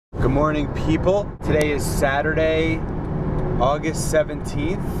Good morning, people. Today is Saturday, August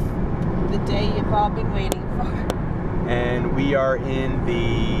 17th. The day you've all been waiting for. And we are in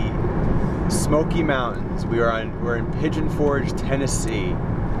the Smoky Mountains. We're in Pigeon Forge, Tennessee.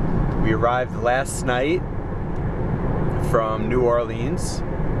 We arrived last night from New Orleans.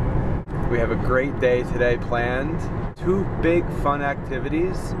 We have a great day today planned. 2 big fun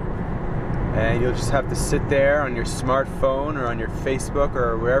activities. And you'll just have to sit there on your smartphone or on your Facebook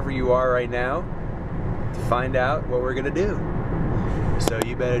or wherever you are right now to find out what we're gonna do. So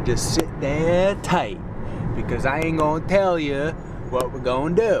you better just sit there tight, because I ain't gonna tell you what we're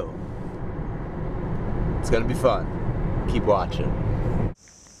gonna do. It's gonna be fun. Keep watching.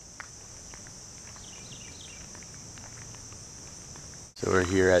 So we're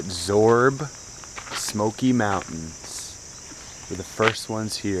here at Zorb Smoky Mountains. We're the first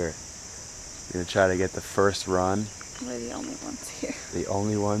ones here. We're gonna try to get the first run. We're the only ones here. The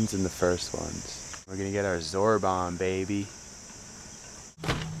only ones and the first ones. We're gonna get our Zorb on, baby.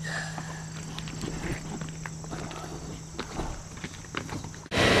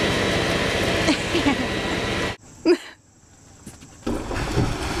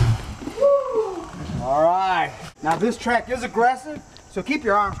 All right. Now this track is aggressive, so keep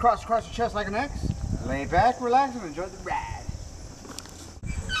your arms crossed across your chest like an X. Lay back, relax, and enjoy the ride.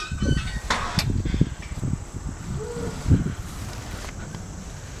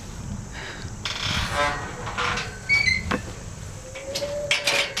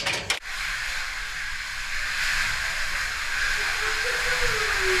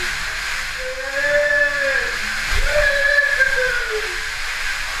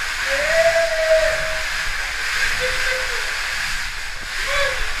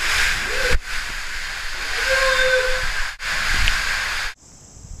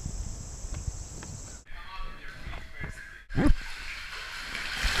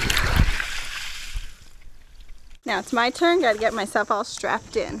 Now it's my turn. Gotta get myself all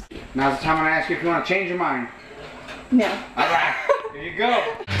strapped in. Now's the time when I ask you if you want to change your mind. No. All right. Here you go.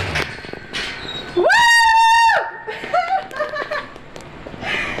 Woo!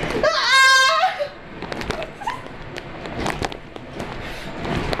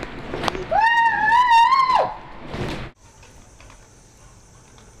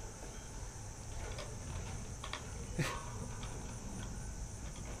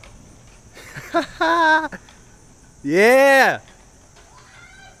 Yeah!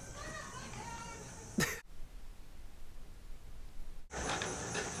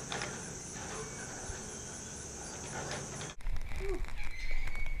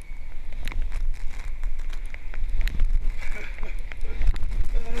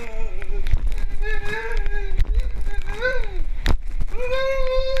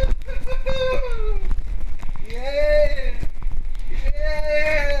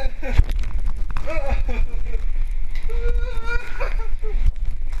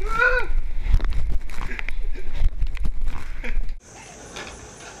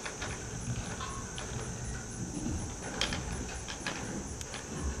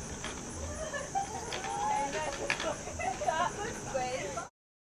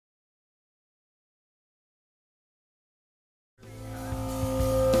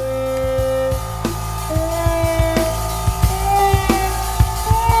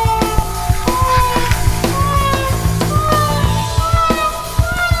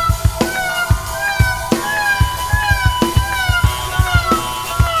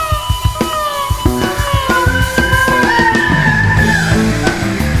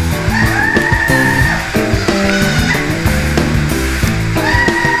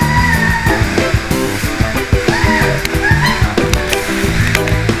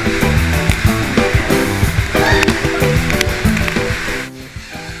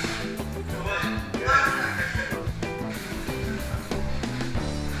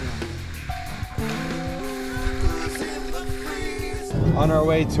 On our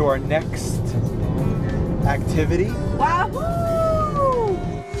way to our next activity. Wahoo!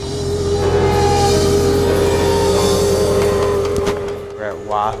 We're at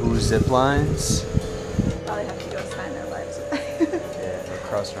Wahoo Zip Lines. Probably have to go sign their lives away. Yeah, we're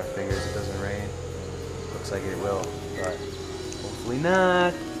crossing our fingers it doesn't rain. Looks like it will, but hopefully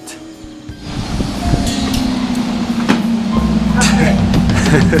not.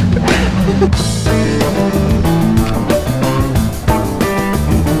 Okay.